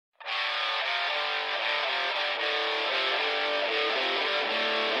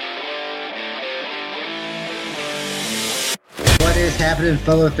is happening,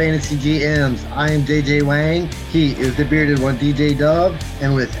 fellow fantasy GMs? I am JJ Wang. He is the bearded one, DJ Dub.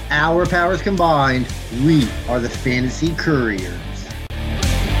 And with our powers combined, we are the Fantasy Couriers.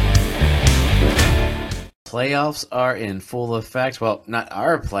 Playoffs are in full effect. Well, not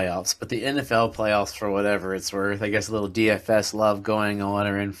our playoffs, but the NFL playoffs for whatever it's worth. I guess a little DFS love going on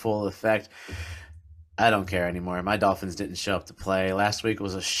are in full effect. I don't care anymore. My Dolphins didn't show up to play. Last week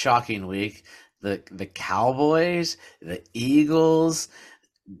was a shocking week. The Cowboys, the Eagles,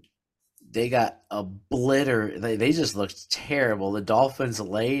 they got obliterated. They just looked terrible. The Dolphins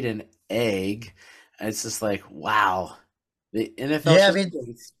laid an egg. It's just like, wow. The NFL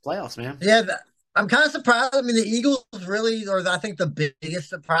playoffs, man. Yeah, I'm kind of surprised. I mean, the Eagles really, or I think the biggest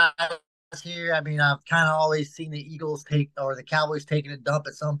surprise here. I mean, I've kind of always seen the Eagles or the Cowboys taking a dump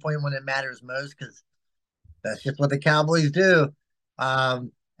at some point when it matters most because that's just what the Cowboys do.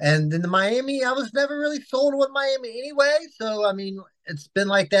 And in the Miami, I was never really sold with Miami anyway. So I mean, it's been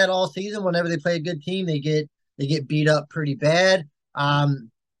like that all season. Whenever they play a good team, they get beat up pretty bad.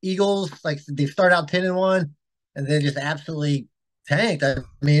 Eagles, like they start out 10-1, and then just absolutely tanked. I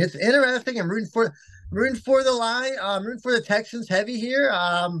mean, it's interesting. I'm rooting for the line. I'm rooting for the Texans heavy here.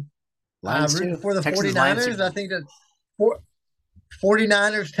 Rooting for the Texans, 49ers. I think that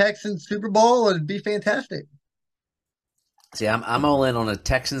 49ers Texans Super Bowl would be fantastic. See, I'm all in on a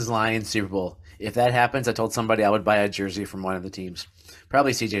Texans Lions Super Bowl. If that happens, I told somebody I would buy a jersey from one of the teams.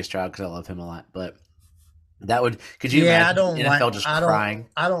 Probably CJ Stroud because I love him a lot. But that would. Could you imagine NFL crying?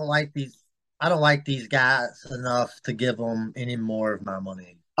 I don't like these guys enough to give them any more of my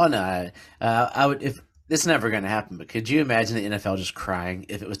money. Oh no, I would if. It's never going to happen, but could you imagine the NFL just crying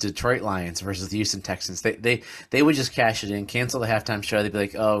if it was Detroit Lions versus the Houston Texans? They would just cash it in, cancel the halftime show. They'd be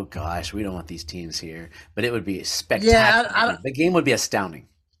like, "Oh gosh, we don't want these teams here." But it would be spectacular. Yeah, the game would be astounding.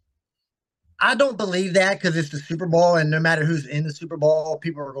 I don't believe that because it's the Super Bowl, and no matter who's in the Super Bowl,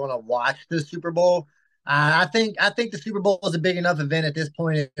 people are going to watch the Super Bowl. I think the Super Bowl is a big enough event at this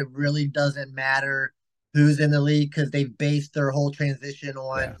point. It really doesn't matter who's in the league because they've based their whole transition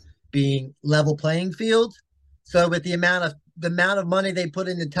on being level playing fields. So with the amount of money they put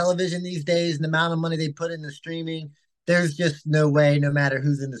into television these days and the amount of money they put into streaming, there's just no way, no matter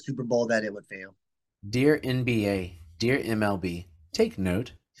who's in the Super Bowl, that it would fail. Dear NBA, dear MLB, take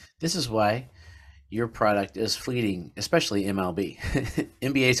note. This is why your product is fleeting, especially MLB.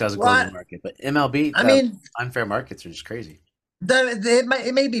 NBA still has a global market, but MLB, unfair markets are just crazy.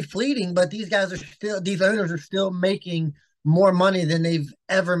 It may be fleeting, but these owners are still making more money than they've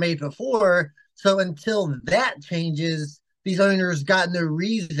ever made before. So until that changes, these owners got no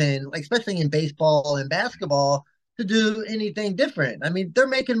reason, especially in baseball and basketball, to do anything different. I mean, they're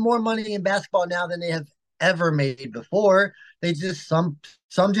making more money in basketball now than they have ever made before. They just some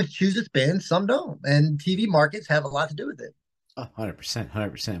just choose to spend, some don't. And TV markets have a lot to do with it.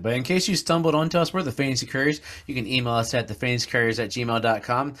 100%. But in case you stumbled onto us, we're the Fantasy Couriers. You can email us at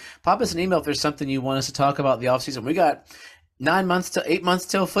thefantasycouriers@gmail.com. Pop us an email if there's something you want us to talk about the offseason. We got 8 months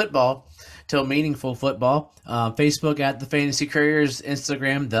till football, till meaningful football. Facebook at the Fantasy Couriers,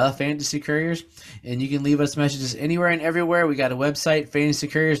 Instagram the Fantasy Couriers, and you can leave us messages anywhere and everywhere. We got a website,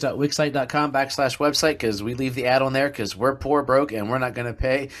 fantasycouriers.wixsite.com/website, because we leave the ad on there because we're poor, broke, and we're not going to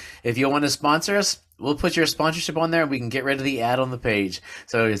pay. If you want to sponsor us, we'll put your sponsorship on there and we can get rid of the ad on the page.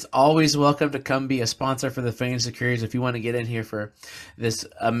 So it's always welcome to come be a sponsor for the Fantasy Couriers if you want to get in here for this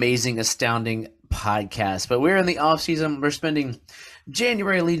amazing, astounding podcast. But we're in the off season. We're spending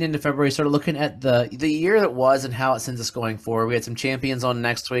January leading into February, sort of looking at the year that was and how it sends us going forward. We had some champions on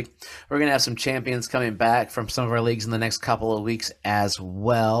next week. We're going to have some champions coming back from some of our leagues in the next couple of weeks as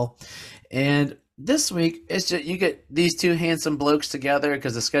well. And this week, it's just you get these two handsome blokes together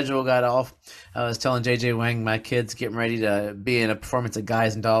because the schedule got off. I was telling JJ Wang, my kid's getting ready to be in a performance of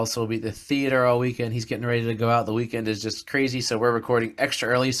Guys and Dolls, so we'll be at the theater all weekend. He's getting ready to go out. The weekend is just crazy, so we're recording extra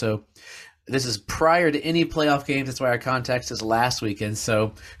early. So this is prior to any playoff games. That's why our context is last weekend.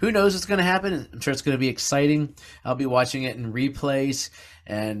 So who knows what's going to happen? I'm sure it's going to be exciting. I'll be watching it in replays,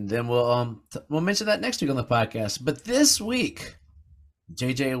 and then we'll mention that next week on the podcast. But this week,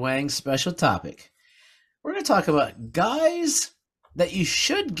 JJ Wang's special topic. We're going to talk about guys that you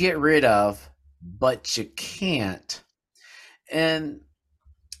should get rid of, but you can't. And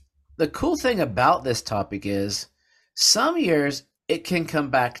the cool thing about this topic is some years it can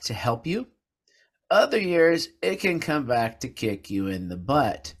come back to help you. Other years it can come back to kick you in the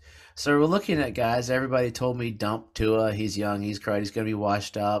butt. So we're looking at guys. Everybody told me dump Tua. He's young. He's cried. He's going to be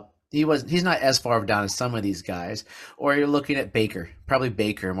washed up. He's not as far down as some of these guys. Or you're looking at Baker, probably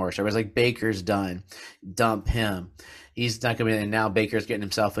Baker more so. It was like Baker's done, dump him. He's not going to be. And now Baker's getting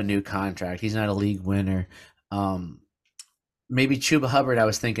himself a new contract. He's not a league winner. maybe Chuba Hubbard I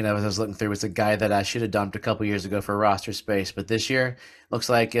was thinking of as I was looking through was a guy that I should have dumped a couple years ago for roster space, but this year looks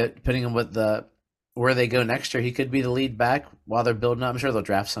like it, depending on where they go next year, he could be the lead back while they're building up. I'm sure they'll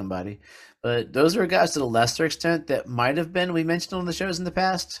draft somebody, but those are guys to a lesser extent that might have been we mentioned on the shows in the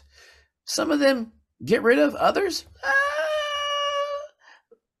past. Some of them get rid of, others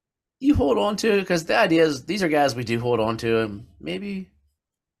you hold on to because the idea is these are guys we do hold on to, and maybe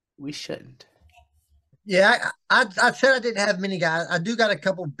we shouldn't. Yeah, I said I didn't have many guys. I do got a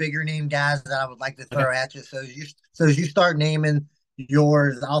couple bigger name guys that I would like to Okay. throw at you. So as you start naming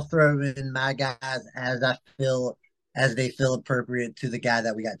yours, I'll throw in my guys as they feel appropriate to the guy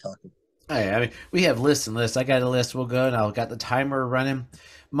that we got talking. Oh, yeah, I mean, we have lists and lists. I got a list. We'll go, and I've got the timer running.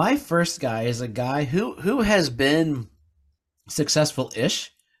 My first guy is a guy who has been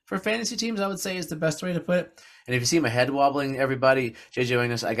successful-ish for fantasy teams. I would say is the best way to put it. And if you see my head wobbling, everybody, JJ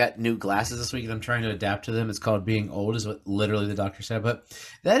English, I got new glasses this week, and I'm trying to adapt to them. It's called being old, is what literally the doctor said. But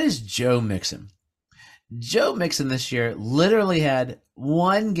that is Joe Mixon. Joe Mixon this year literally had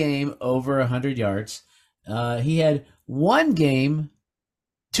one game over 100 yards. He had one game,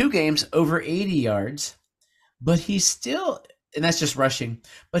 two games over 80 yards, but he still, and that's just rushing,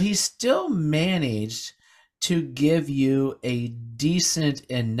 but he still managed to give you a decent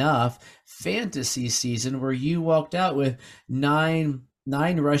enough fantasy season where you walked out with nine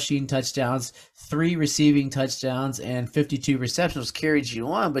rushing touchdowns, three receiving touchdowns, and 52 receptions carried you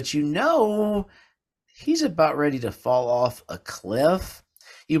on, but he's about ready to fall off a cliff.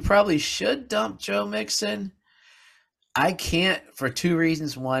 You probably should dump Joe Mixon. I can't for two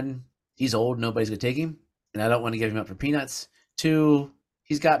reasons. One, he's old, nobody's going to take him, and I don't want to give him up for peanuts. Two,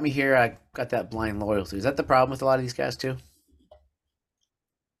 he's got me here. I got that blind loyalty. Is that the problem with a lot of these guys too?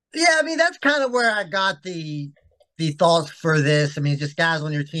 Yeah, I mean that's kind of where I got the thoughts for this. I mean, just guys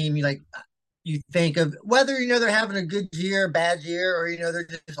on your team, you think of whether they're having a good year, bad year, or they're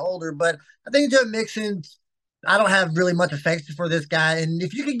just older. But I think Joe Mixon, I don't have really much affection for this guy, and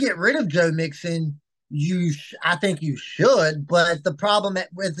if you could get rid of Joe Mixon, I think you should. But the problem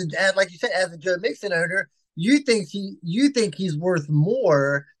like you said, as a Joe Mixon owner, you think he's worth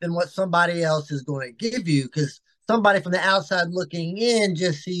more than what somebody else is going to give you because somebody from the outside looking in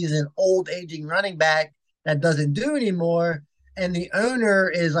just sees an old aging running back that doesn't do anymore. And the owner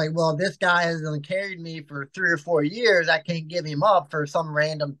is like, well, this guy has only carried me for 3 or 4 years. I can't give him up for some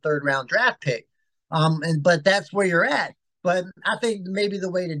random third round draft pick. But that's where you're at. But I think maybe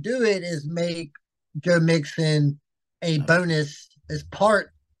the way to do it is make Joe Mixon a bonus as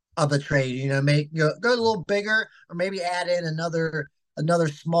part of a trade. Make go a little bigger, or maybe add in another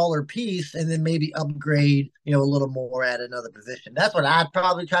smaller piece, and then maybe upgrade a little more at another position. That's what I'd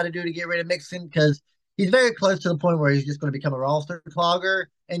probably try to do to get rid of Mixon because he's very close to the point where he's just going to become a roster clogger,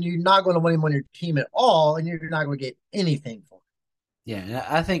 and you're not going to want him on your team at all, and you're not going to get anything for him. Yeah, and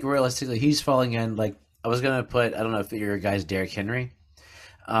I think realistically he's falling in like I was gonna put. I don't know if your guy's Derrick Henry.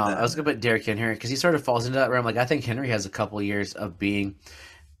 I was gonna put Derrick Henry because he sort of falls into that realm. Like I think Henry has a couple of years of being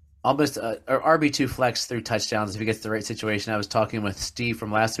almost a RB2 flex through touchdowns if he gets the right situation. I was talking with Steve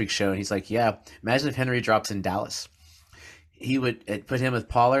from last week's show, and he's like, "Yeah, imagine if Henry drops in Dallas." He would put him with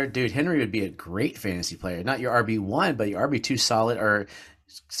Pollard. Dude, Henry would be a great fantasy player. Not your RB1, but your RB2 solid or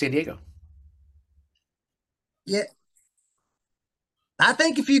San Diego. Yeah, I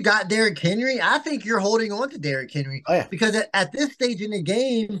think if you got Derrick Henry, I think you're holding on to Derrick Henry Oh yeah. because at this stage in the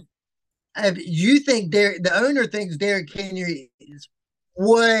game, if you think the owner thinks Derrick Henry is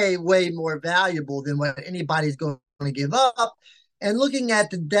way, way more valuable than what anybody's going to give up. And looking at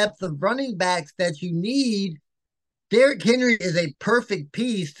the depth of running backs that you need, Derrick Henry is a perfect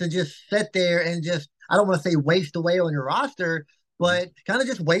piece to just sit there and just, I don't want to say waste away on your roster, but kind of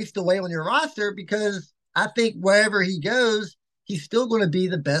just waste away on your roster because I think wherever he goes, he's still going to be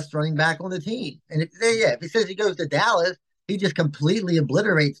the best running back on the team. And if he says he goes to Dallas, he just completely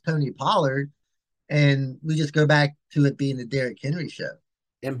obliterates Tony Pollard, and we just go back to it being the Derrick Henry show.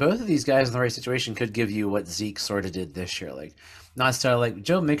 And both of these guys in the right situation could give you what Zeke sort of did this year. Like, not so like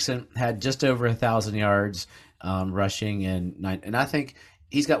Joe Mixon had just over 1,000 yards rushing and I think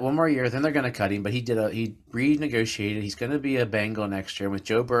he's got one more year. Then they're going to cut him, but he renegotiated. He's going to be a Bengal next year. With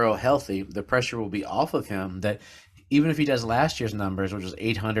Joe Burrow healthy, the pressure will be off of him. That even if he does last year's numbers, which was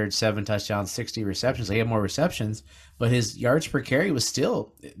 807 touchdowns, 60 receptions, he had more receptions, but his yards per carry was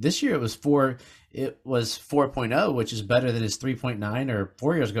still this year. It was 4.0, which is better than his 3.9, or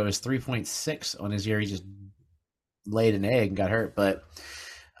 4 years ago his 3.6 on his year. He just laid an egg and got hurt, but.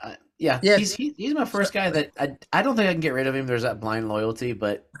 Yeah, he's my first guy that I don't think I can get rid of him. There's that blind loyalty,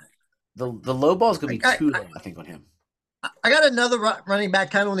 but the low ball is going to be too low, I think, on him. I got another running back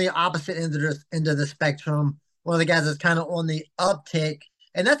kind of on the opposite end of the spectrum. one of the guys that's kind of on the uptick,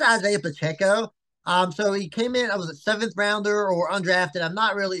 and that's Isaiah Pacheco. So he came in, I was a seventh rounder or undrafted. I'm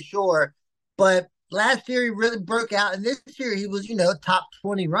not really sure, but last year he really broke out, and this year he was, top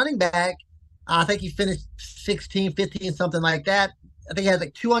 20 running back. I think he finished 16, 15, something like that. I think he had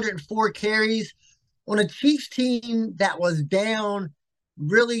like 204 carries on a Chiefs team that was down,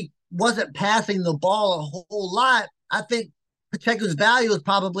 really wasn't passing the ball a whole lot. I think Pacheco's value is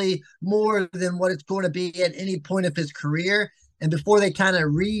probably more than what it's going to be at any point of his career. And before they kind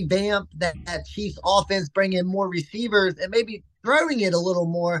of revamp that Chiefs offense, bring in more receivers and maybe throwing it a little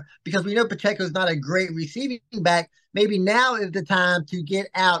more, because we know Pacheco's not a great receiving back. Maybe now is the time to get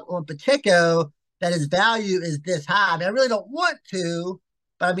out on Pacheco, that his value is this high. I mean, I really don't want to,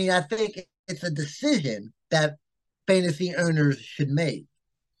 but I mean, I think it's a decision that fantasy owners should make.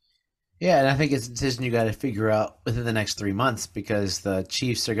 Yeah, and I think it's a decision you got to figure out within the next 3 months because the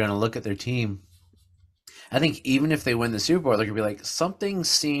Chiefs are going to look at their team. I think even if they win the Super Bowl, they're going to be like, something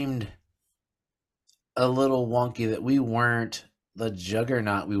seemed a little wonky that we weren't the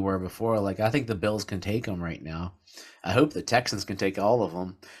juggernaut we were before. Like, I think the Bills can take them right now. I hope the Texans can take all of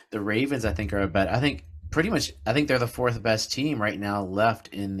them. The Ravens, I think, are a bet. I think I think they're the fourth best team right now left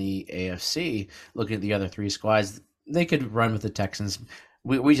in the AFC. Looking at the other three squads, they could run with the Texans.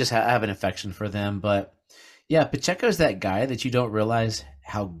 We just have an affection for them. But yeah, Pacheco's that guy that you don't realize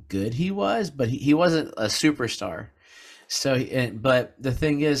how good he was, but he wasn't a superstar. So, but the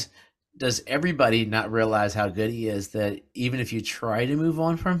thing is, does everybody not realize how good he is that even if you try to move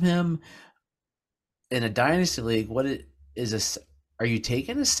on from him in a dynasty league, what it is this? Are you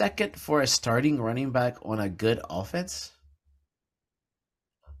taking a second for a starting running back on a good offense?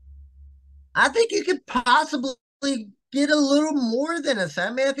 I think you could possibly get a little more than a set.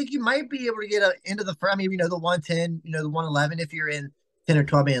 I mean, I think you might be able to get into the front. I mean, the 110, the 111 if you're in 10 or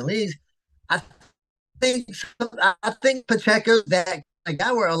 12 man leagues. I think I think Pacheco's that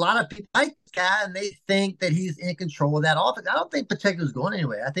guy where a lot of people like this guy and they think that he's in control of that offense. I don't think Pacheco's going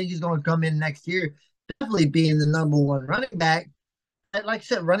anywhere. I think he's going to come in next year, definitely being the number one running back. And like I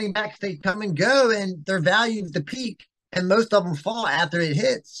said, running backs they come and go, and their value is the peak, and most of them fall after it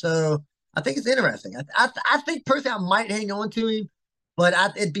hits. So I think it's interesting. I think personally I might hang on to him, but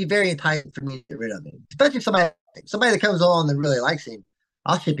it'd be very enticing for me to get rid of him, especially if somebody that comes on that really likes him.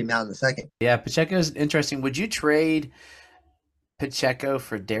 I'll ship him out in a second. Yeah, Pacheco's interesting. Would you trade Pacheco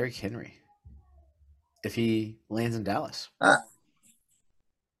for Derrick Henry if he lands in Dallas?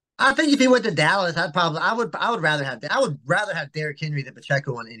 I think if he went to Dallas, I would rather have Derrick Henry than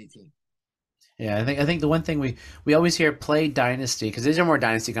Pacheco on any team. Yeah, I think the one thing we always hear, play dynasty, because these are more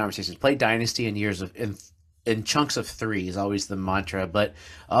dynasty conversations. Play dynasty in years of in chunks of three is always the mantra. But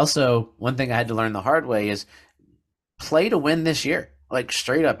also one thing I had to learn the hard way is play to win this year. Like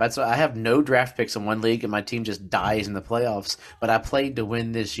straight up, that's I have no draft picks in one league, and my team just dies in the playoffs. But I played to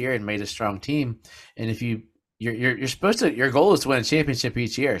win this year and made a strong team. And if you're supposed to, your goal is to win a championship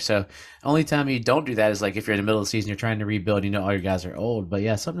each year. So only time you don't do that is like if you're in the middle of the season, you're trying to rebuild. All your guys are old. But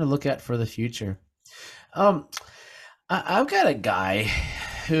yeah, something to look at for the future. Um, I've got a guy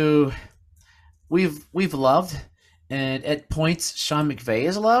who we've loved, and at points Sean McVay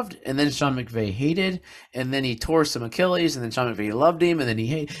is loved, and then Sean McVay hated, and then he tore some Achilles, and then Sean McVay loved him, and then he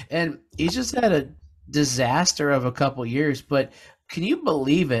hated, and he's just had a disaster of a couple years. But can you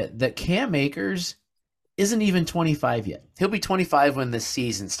believe it that Cam Akers isn't even 25 yet? He'll be 25 when the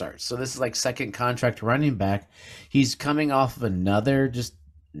season starts. So this is like second contract running back. He's coming off of another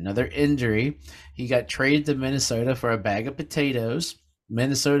injury. He got traded to Minnesota for a bag of potatoes.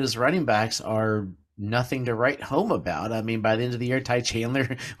 Minnesota's running backs are nothing to write home about. I mean, by the end of the year, Ty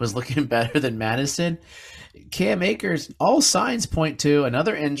Chandler was looking better than Madison. Cam Akers, all signs point to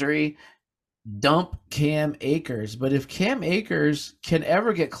another injury. Dump Cam Akers. But if Cam Akers can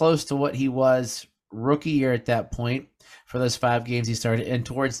ever get close to what he was rookie year at that point for those 5 games he started, and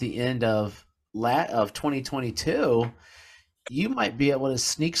towards the end of 2022, you might be able to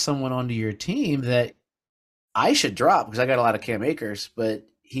sneak someone onto your team that I should drop because I got a lot of Cam Akers, but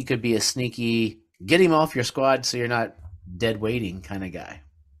he could be a sneaky get him off your squad so you're not dead waiting kind of guy.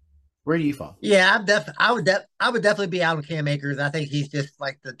 Where do you fall? Yeah, I would definitely be out on Cam Akers. I think he's just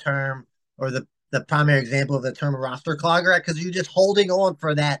like the term or the primary example of the term roster clogger, because you're just holding on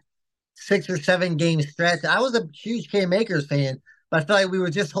for that 6 or 7 game stretch. I was a huge Cam Akers fan, but I feel like we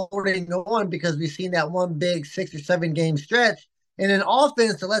were just holding on because we've seen that one big 6 or 7 game stretch. And an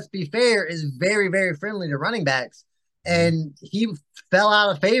offense that, let's be fair, is very, very friendly to running backs. And he fell out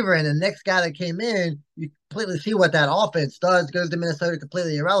of favor. And the next guy that came in, you completely see what that offense does, goes to Minnesota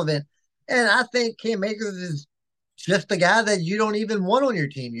completely irrelevant. And I think Cam Akers is just the guy that you don't even want on your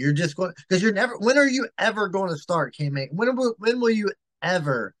team. You're just going because you're never. When are you ever going to start Cam Akers? When will you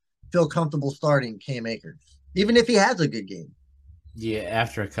ever feel comfortable starting Cam Akers, even if he has a good game? Yeah,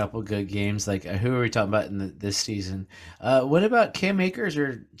 after a couple good games, like who are we talking about in this season? What about Cam Akers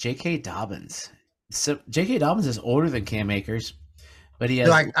or J.K. Dobbins? So J.K. Dobbins is older than Cam Akers, but he has.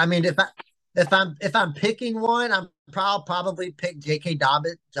 Like I mean, if I'm picking one, I'm probably pick J.K.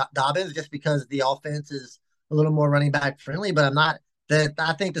 Dobbins just because the offense is a little more running back friendly. But I'm not that.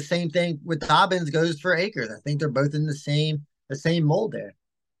 I think the same thing with Dobbins goes for Akers. I think they're both in the same mold there.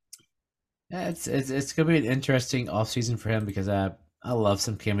 Yeah, it's gonna be an interesting offseason for him because I love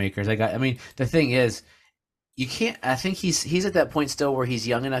some Cam Akers. I mean the thing is you can't. I think he's at that point still where he's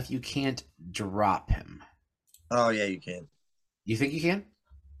young enough. You can't drop him. Oh yeah, you can. You think you can?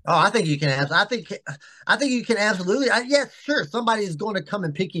 Oh, I think you can have. I think you can absolutely. Yes, sure. Somebody is going to come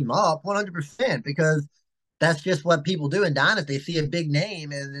and pick him up 100% because that's just what people do in Dynasty. They see a big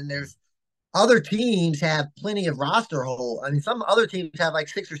name, and then there's other teams have plenty of roster hole. I mean, some other teams have like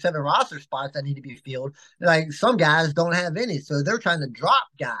 6 or 7 roster spots that need to be filled. Like some guys don't have any, so they're trying to drop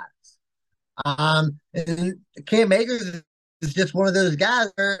guys. And Cam Akers is just one of those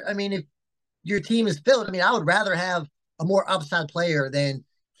guys where, I mean, if your team is filled, I mean, I would rather have a more upside player than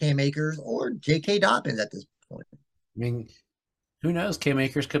Cam Akers or J.K. Dobbins at this point. I mean, who knows? Cam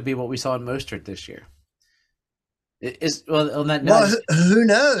Akers could be what we saw in Mostert this year. It is well on that Well, note. who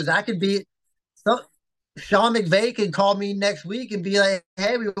knows? I could be some Sean McVay can call me next week and be like,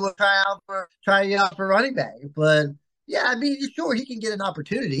 "Hey, we will try you out for running back." But yeah, I mean, sure, he can get an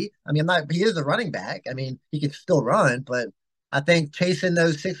opportunity. I mean, I'm not. He is a running back. I mean, he can still run, but I think chasing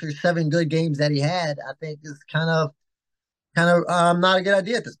those 6 or 7 good games that he had, I think is kind of not a good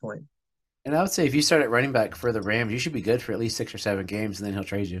idea at this point. And I would say if you start at running back for the Rams, you should be good for at least 6 or 7 games, and then he'll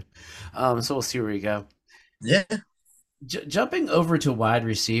trade you. So we'll see where you go. Yeah, Jumping over to wide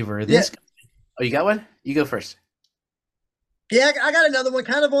receiver, yeah, this. Oh, you got one? You go first. yeah. I got another one,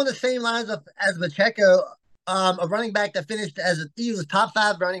 kind of on the same lines of as Pacheco, a running back that finished he was top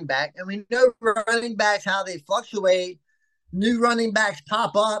 5 running back, and we know running backs how they fluctuate. New running backs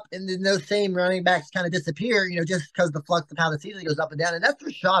pop up, and then those same running backs kind of disappear. Just because the flux of how the season goes up and down, and that's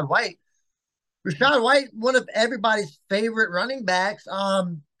Rachaad White. Rachaad White, one of everybody's favorite running backs.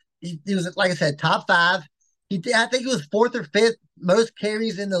 He was, like I said, top 5. I think he was 4th or 5th most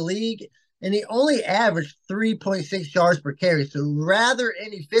carries in the league, and he only averaged 3.6 yards per carry, so rather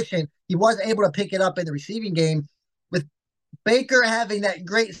inefficient. He wasn't able to pick it up in the receiving game. With Baker having that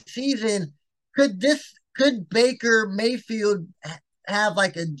great season, could Baker Mayfield have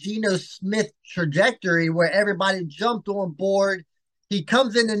like a Geno Smith trajectory where everybody jumped on board? He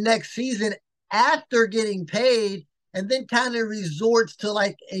comes in the next season after getting paid and then kind of resorts to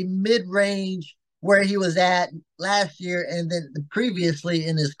like a mid-range where he was at last year and then previously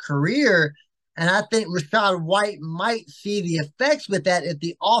in his career. And I think Rachaad White might see the effects with that if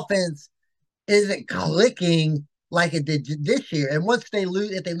the offense isn't clicking like it did this year. And once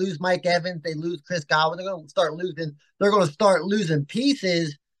if they lose Mike Evans, they lose Chris Godwin, they're going to start losing. They're going to start losing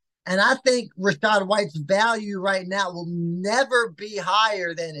pieces. And I think Rachaad White's value right now will never be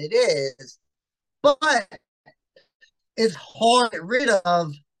higher than it is. But it's hard to get rid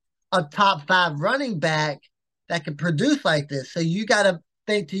of a top 5 running back that can produce like this. So you got to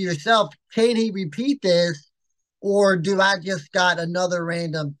think to yourself, can he repeat this? Or do I just got another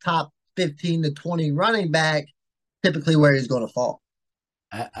random top 15 to 20 running back, typically where he's going to fall?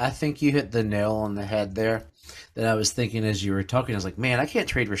 I think you hit the nail on the head there. That I was thinking as you were talking. I was like, man, I can't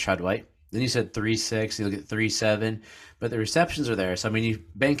trade Rachaad White. Then you said 3.6, you look at 3.7, but the receptions are there. So I mean, you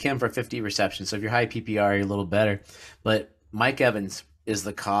bank him for 50 receptions. So if you're high PPR, you're a little better. But Mike Evans is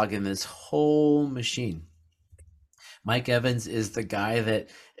the cog in this whole machine. Mike Evans is the guy that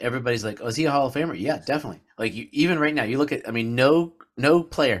everybody's like, oh, is he a Hall of Famer? Yeah, definitely. Like even right now, you look at, I mean, no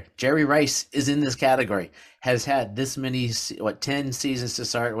player, Jerry Rice is in this category, has had this many, 10 seasons to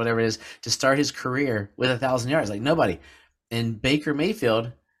start, whatever it is, to start his career with 1,000 yards. Like nobody. And Baker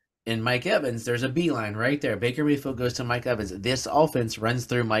Mayfield and Mike Evans, there's a beeline right there. Baker Mayfield goes to Mike Evans. This offense runs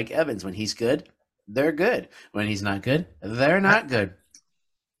through Mike Evans. When he's good, they're good. When he's not good, they're not good.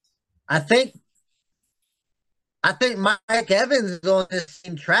 I think I think Mike Evans is on the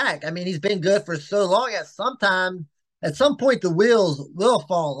same track. I mean, he's been good for so long. At some point, the wheels will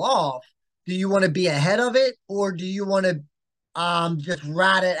fall off. Do you want to be ahead of it, or do you want to just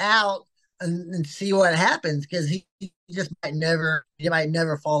ride it out and see what happens? Because he might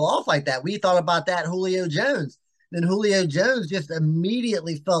never fall off like that. We thought about that Julio Jones. Then Julio Jones just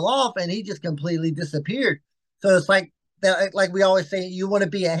immediately fell off, and he just completely disappeared. So it's like that, like we always say, you want to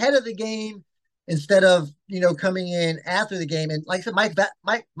be ahead of the game, instead of coming in after the game. And like I said,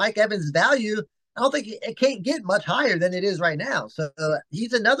 Mike Evans' value, I don't think it can't get much higher than it is right now. So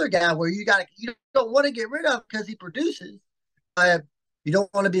he's another guy where you don't want to get rid of because he produces, but you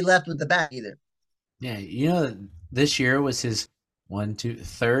don't want to be left with the bag either. Yeah, this year was his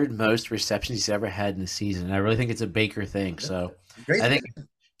third most receptions he's ever had in the season. And I really think it's a Baker thing. So Great. I think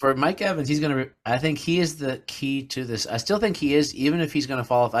for Mike Evans, I think he is the key to this. I still think he is, even if he's going to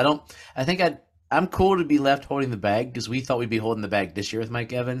fall off. I'm cool to be left holding the bag because we thought we'd be holding the bag this year with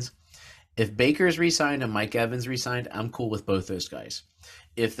Mike Evans. If Baker's re-signed and Mike Evans re-signed, I'm cool with both those guys.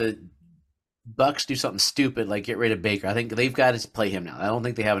 If the Bucks do something stupid like get rid of Baker, I think they've got to play him now. I don't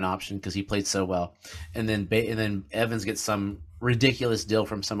think they have an option because he played so well. And then Evans gets some ridiculous deal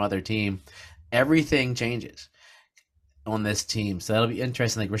from some other team. Everything changes on this team, so that'll be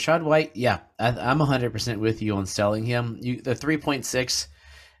interesting. Like Rachaad White, yeah, I'm 100% with you on selling him. The 3.6,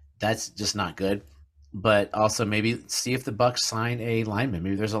 that's just not good. But also maybe see if the Bucks sign a lineman.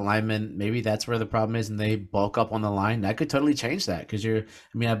 Maybe there's a lineman. Maybe that's where the problem is, and they bulk up on the line. That could totally change that because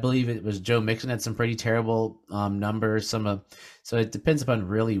I believe it was Joe Mixon had some pretty terrible numbers. So it depends upon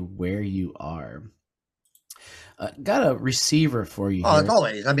really where you are. Got a receiver for you. Oh, here. It's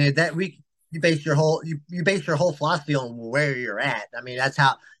always. I mean that we you base your whole philosophy on where you're at. I mean that's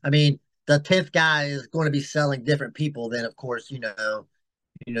how. I mean the 10th guy is going to be selling different people than, of course,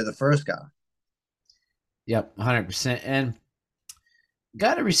 the first guy. Yep, 100%. And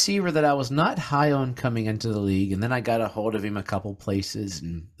got a receiver that I was not high on coming into the league, and then I got a hold of him a couple places,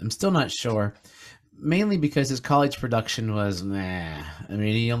 and I'm still not sure. Mainly because his college production was meh. I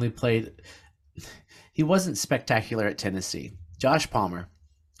mean, he wasn't spectacular at Tennessee. Josh Palmer.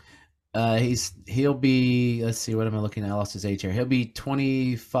 He'll be, let's see, what am I looking at? I lost his age here. He'll be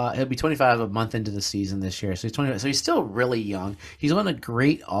 25. He'll be 25 a month into the season this year. So he's 20. So he's still really young. He's on a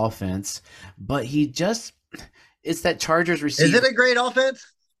great offense, but it's that Chargers receiver. Is it a great offense?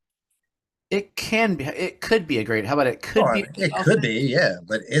 It can be. It could be a great. How about it? It could be, yeah.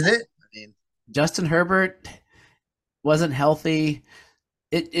 But is it? I mean, Justin Herbert wasn't healthy.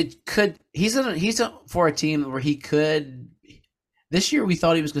 It could. He's for a team where he could. This year, we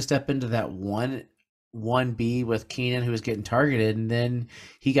thought he was going to step into that 1B with Keenan, who was getting targeted, and then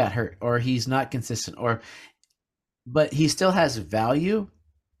he got hurt, or he's not consistent, but he still has value,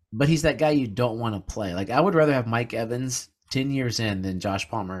 but he's that guy you don't want to play. Like, I would rather have Mike Evans 10 years in than Josh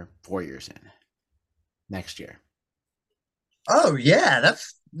Palmer 4 years in next year. Oh, yeah,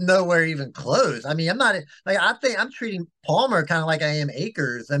 that's nowhere even close. I mean, I think I'm treating Palmer kind of like I am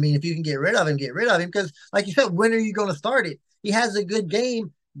Akers. I mean, if you can get rid of him, because, like you said, when are you going to start it? He has a good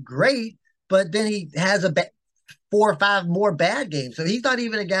game, great, but then he has 4 or 5 more bad games. So he's not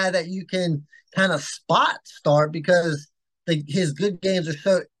even a guy that you can kind of spot start because his good games are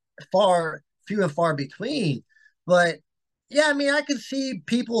so few and far between. But yeah, I mean, I can see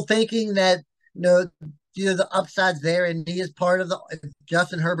people thinking that the upside's there, and he is part of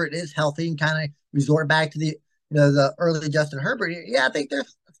Justin Herbert is healthy and kind of resort back to the early Justin Herbert. Yeah, I think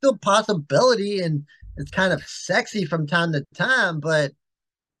there's still possibility, and it's kind of sexy from time to time, but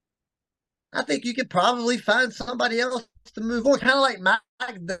I think you could probably find somebody else to move on. Kind of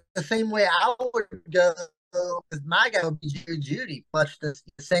like the same way I would go with my guy would be Jerry Jeudy, much the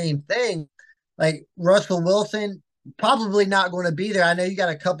same thing. Like Russell Wilson, probably not going to be there. I know you got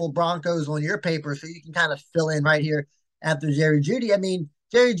a couple Broncos on your paper, so you can kind of fill in right here after Jerry Jeudy. I mean,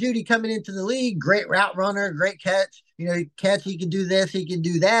 Jerry Jeudy coming into the league, great route runner, great catch. He can do this, he can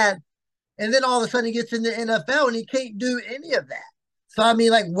do that. And then all of a sudden he gets in the NFL and he can't do any of that. So, I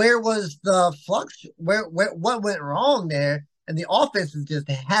mean, like, where was the flux? What went wrong there? And the offenses just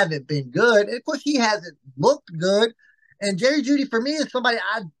haven't been good. And of course, he hasn't looked good. And Jerry Jeudy, for me, is somebody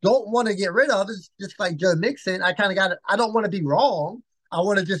I don't want to get rid of. It's just like Joe Mixon. I don't want to be wrong. I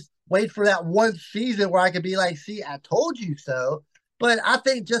want to just wait for that one season where I could be like, see, I told you so. But I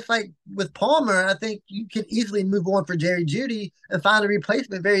think just like with Palmer, I think you can easily move on for Jerry Jeudy and find a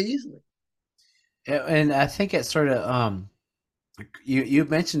replacement very easily. And I think it's sort of you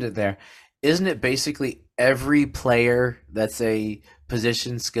mentioned it there. Isn't it basically every player that's a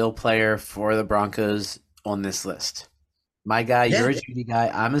position skill player for the Broncos on this list? My guy, you're a Jeudy guy,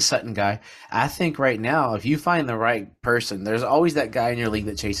 I'm a Sutton guy. I think right now, if you find the right person, there's always that guy in your league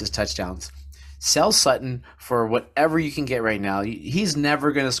that chases touchdowns. Sell Sutton for whatever you can get right now. He's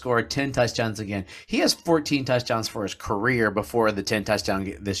never going to score 10 touchdowns again. He has 14 touchdowns for his career before the 10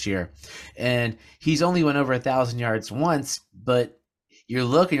 touchdown this year. And he's only went over 1,000 yards once, but you're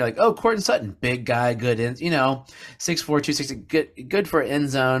like, oh, Courtland Sutton, big guy, good 6'4", 260, good for end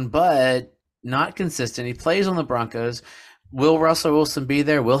zone, but not consistent. He plays on the Broncos, Will Russell Wilson be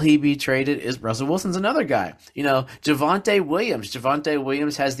there? Will he be traded? Is Russell Wilson's another guy? You know, Javonte Williams. Javonte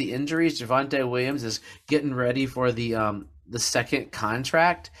Williams has the injuries. Javonte Williams is getting ready for the second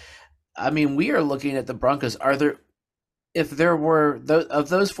contract. I mean, we are looking at the Broncos. Are there, if there were of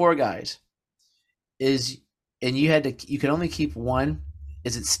those four guys, is and you could only keep one,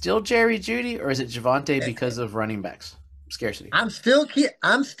 is it still Jerry Judy or is it Javonte because of running backs scarcity? I'm still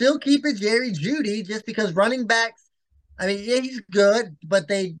keeping Jerry Judy just because running backs. I mean, yeah, he's good, but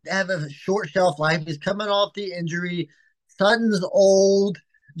they have a short shelf life. He's coming off the injury. Sutton's old.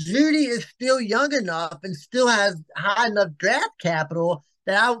 Judy is still young enough and still has high enough draft capital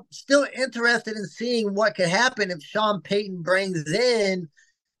that I'm still interested in seeing what could happen if Sean Payton brings in,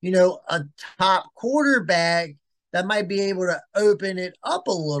 a top quarterback that might be able to open it up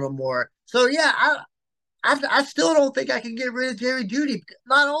a little more. So yeah, I still don't think I can get rid of Jerry Judy.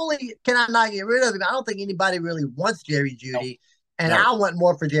 Not only can I not get rid of him, I don't think anybody really wants Jerry No, Judy, and no. I want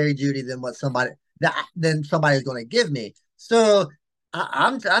more for Jerry Judy than what somebody's going to give me. So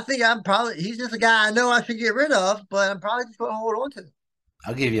I think I'm probably he's just a guy I know I should get rid of, but I'm probably just going to hold on to him.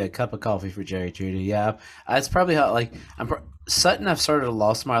 I'll give you a cup of coffee for Jerry Judy. Yeah, that's probably how. Like Sutton, I've sort of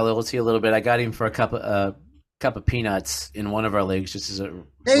lost my loyalty a little bit. I got him for a cup of peanuts in one of our leagues, just as a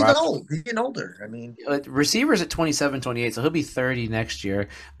Yeah, he's roster. old. He's getting older. I mean, Receivers at 27, 28, so he'll be 30 next year.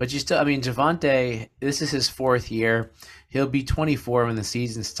 But you still, I mean, Javante, this is his fourth year. He'll be 24 when the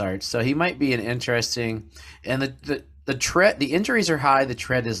season starts, so he might be an interesting. And the tread, the injuries are high. The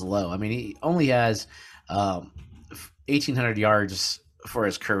tread is low. I mean, he only has 1,800 yards for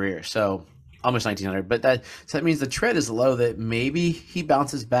his career, so almost 1,900. But that means the tread is low. That maybe he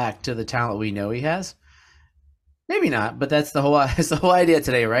bounces back to the talent we know he has. Maybe not, but that's the whole that's the whole idea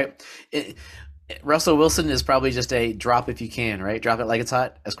today, right? Russell Wilson is probably just a drop if you can, right? Drop it like it's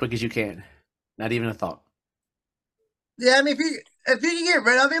hot as quick as you can. Not even a thought. yeah, I mean, if you can get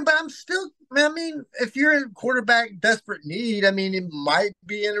rid of him, but I'm still. I mean, if you're in quarterback desperate need, I mean, it might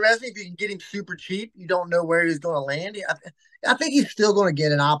be interesting if you can get him super cheap. You don't know where he's going to land. I think he's still going to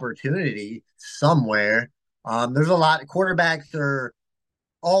get an opportunity somewhere. There's a lot. Quarterbacks are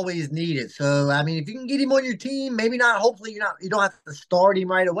always needed. So I mean, if you can get him on your team, maybe not. Hopefully, you don't have to start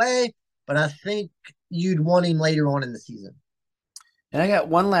him right away, but I think you'd want him later on in the season. And I got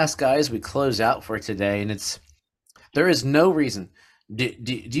one last guy as we close out for today, and it's there is no reason. Do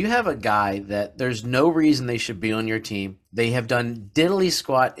you have a guy that there's no reason they should be on your team? They have done diddly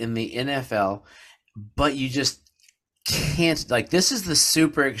squat in the NFL, but you just can't, like, this is the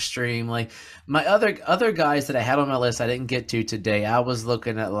super extreme. Like my other guys that I had on my list I didn't get to today. I was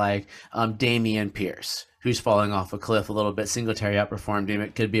looking at like Damian Pierce, who's falling off a cliff a little bit. Singletary outperformed him.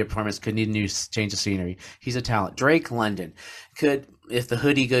 It could be a performance, could need a new change of scenery. He's a talent. Drake London could, if the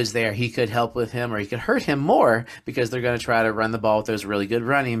hoodie goes there, he could help with him or he could hurt him more because they're going to try to run the ball with those really good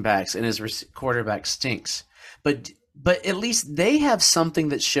running backs and his quarterback stinks. But at least they have something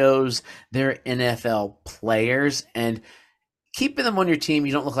that shows they're NFL players, and keeping them on your team,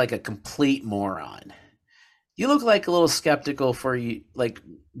 you don't look like a complete moron. You look like a little skeptical for you. Like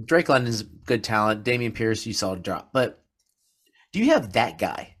Drake London's good talent, Damian Pierce you saw drop, but do you have that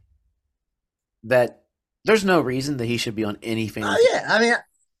guy that there's no reason that he should be on any fantasy? Yeah,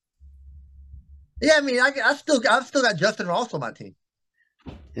 I mean, I've still got Justin Ross on my team.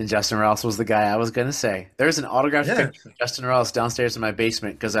 And Justin Ross was the guy I was going to say. There's an autographed Yeah, picture of Justin Ross downstairs in my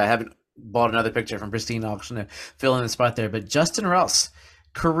basement because I haven't bought another picture from Pristine Auction to fill in the spot there. But Justin Ross,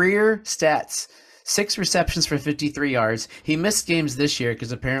 career stats, 6 receptions for 53 yards. He missed games this year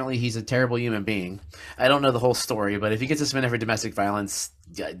because apparently he's a terrible human being. I don't know the whole story, but if he gets suspended for domestic violence,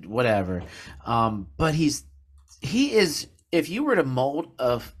 whatever. But he is, if you were to mold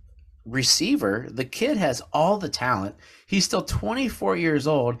a receiver, the kid has all the talent. He's still 24 years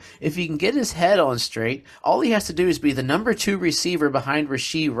old. If he can get his head on straight, all he has to do is be the number 2 receiver behind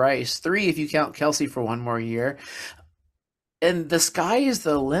Rashee Rice, 3 if you count Kelsey for one more year. And the sky is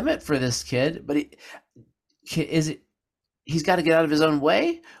the limit for this kid. But he's got to get out of his own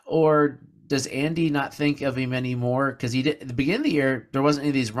way, or does Andy not think of him anymore? Because he did at the beginning of the year, there wasn't any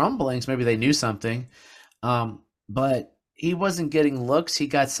of these rumblings. Maybe they knew something, but he wasn't getting looks. He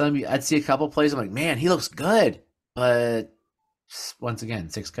got some. I'd see a couple plays. I'm like, man, he looks good, but once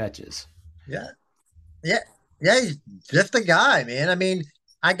again, 6 catches. yeah, yeah, yeah. He's just a guy, man. I mean,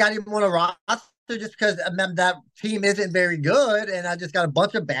 I got him on a roster just because that team isn't very good, and I just got a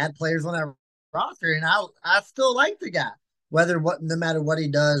bunch of bad players on that roster, and I still like the guy. No matter what he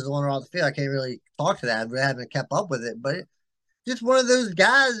does on or off the field, I can't really talk to that. I haven't kept up with it, but just one of those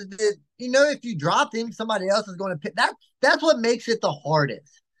guys that if you drop him, somebody else is going to pick. That's what makes it the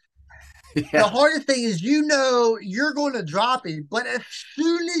hardest. The Yeah. hardest thing is you're going to drop him, but as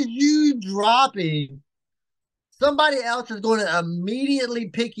soon as you drop him, somebody else is going to immediately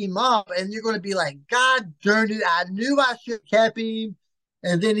pick him up, and you're going to be like, God darn it, I knew I should have kept him.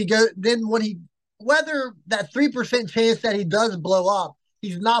 And then then when whether that 3% chance that he does blow up,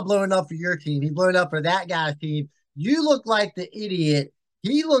 he's not blowing up for your team. He's blowing up for that guy's team. You look like the idiot.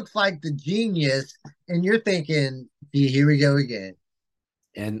 He looks like the genius. And you're thinking, here we go again.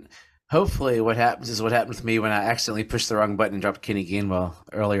 And hopefully, what happens is what happened with me when I accidentally pushed the wrong button and dropped Kenny Gainwell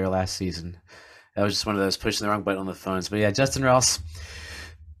earlier last season. That was just one of those pushing the wrong button on the phones. But yeah, Justin Ross,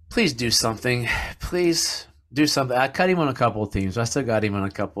 please do something. Please do something. I cut him on a couple of teams, but I still got him on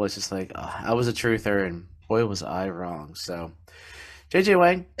a couple. It's just like, I was a truther, and boy, was I wrong. So, JJ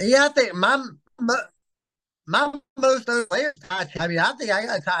Wang. Yeah, I think my most player. I mean, I think I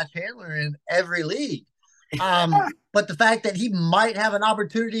got Ty Chandler in every league. But the fact that he might have an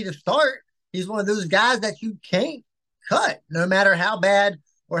opportunity to start, he's one of those guys that you can't cut, no matter how bad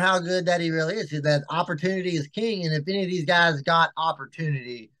or how good that he really is. That opportunity is king, and if any of these guys got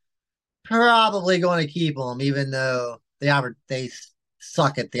opportunity, probably going to keep them, even though they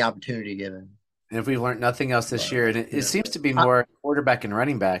suck at the opportunity given. And if we've learned nothing else this year, and it Yeah. seems to be more quarterback and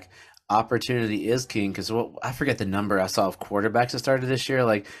running back, opportunity is king. Because I forget the number I saw of quarterbacks that started this year.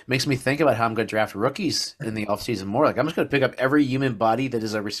 Like, makes me think about how I'm going to draft rookies in the offseason more. Like, I'm just going to pick up every human body that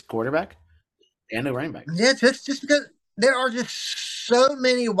is a quarterback and a running back. Yeah, just because there are just so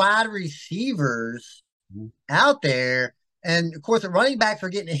many wide receivers out there. And of course, the running backs are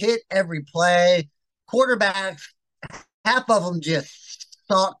getting hit every play. Quarterbacks, half of them just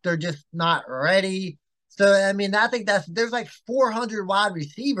suck. They're just not ready. So, I mean, I think there's like 400 wide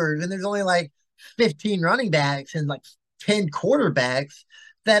receivers, and there's only like 15 running backs and like 10 quarterbacks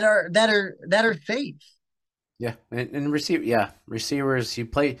that are safe. Yeah, and receivers. You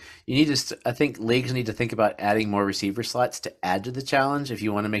need to. I think leagues need to think about adding more receiver slots to add to the challenge if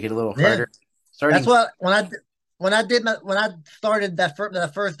you want to make it a little Yeah, harder. Starting, that's what when I started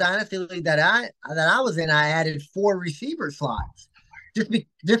that first dynasty league that I was in, I added 4 receiver slots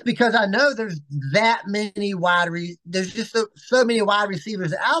just because I know there's that many there's just so many wide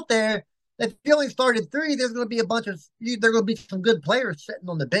receivers out there that if you only started 3, there's going to be there's going to be some good players sitting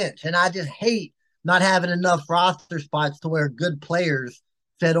on the bench, and I just hate not having enough roster spots to where good players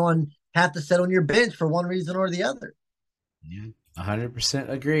have to sit on your bench for one reason or the other. yeah, 100%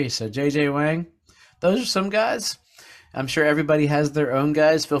 agree. So JJ Wang, those are some guys. I'm sure everybody has their own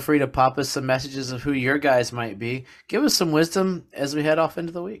guys. Feel free to pop us some messages of who your guys might be. Give us some wisdom as we head off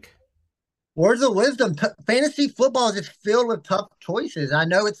into the week. Words of wisdom. Fantasy football is just filled with tough choices. I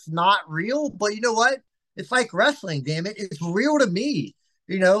know it's not real, but you know what? It's like wrestling, damn it. It's real to me.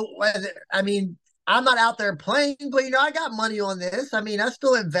 I mean, I'm not out there playing, but I got money on this. I mean, I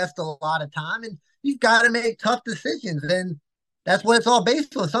still invest a lot of time, and you've got to make tough decisions. And that's what it's all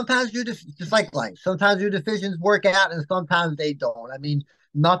based on. Sometimes you're just like life. Sometimes your decisions work out, and sometimes they don't. I mean,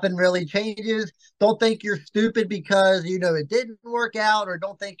 nothing really changes. Don't think you're stupid because it didn't work out, or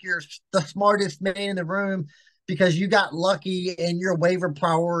don't think you're the smartest man in the room because you got lucky and your waiver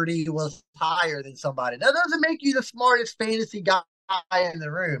priority was higher than somebody. That doesn't make you the smartest fantasy guy in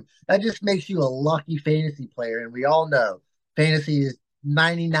the room. That just makes you a lucky fantasy player, and we all know fantasy is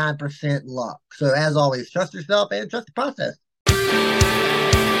 99% luck. So as always, trust yourself and trust the process.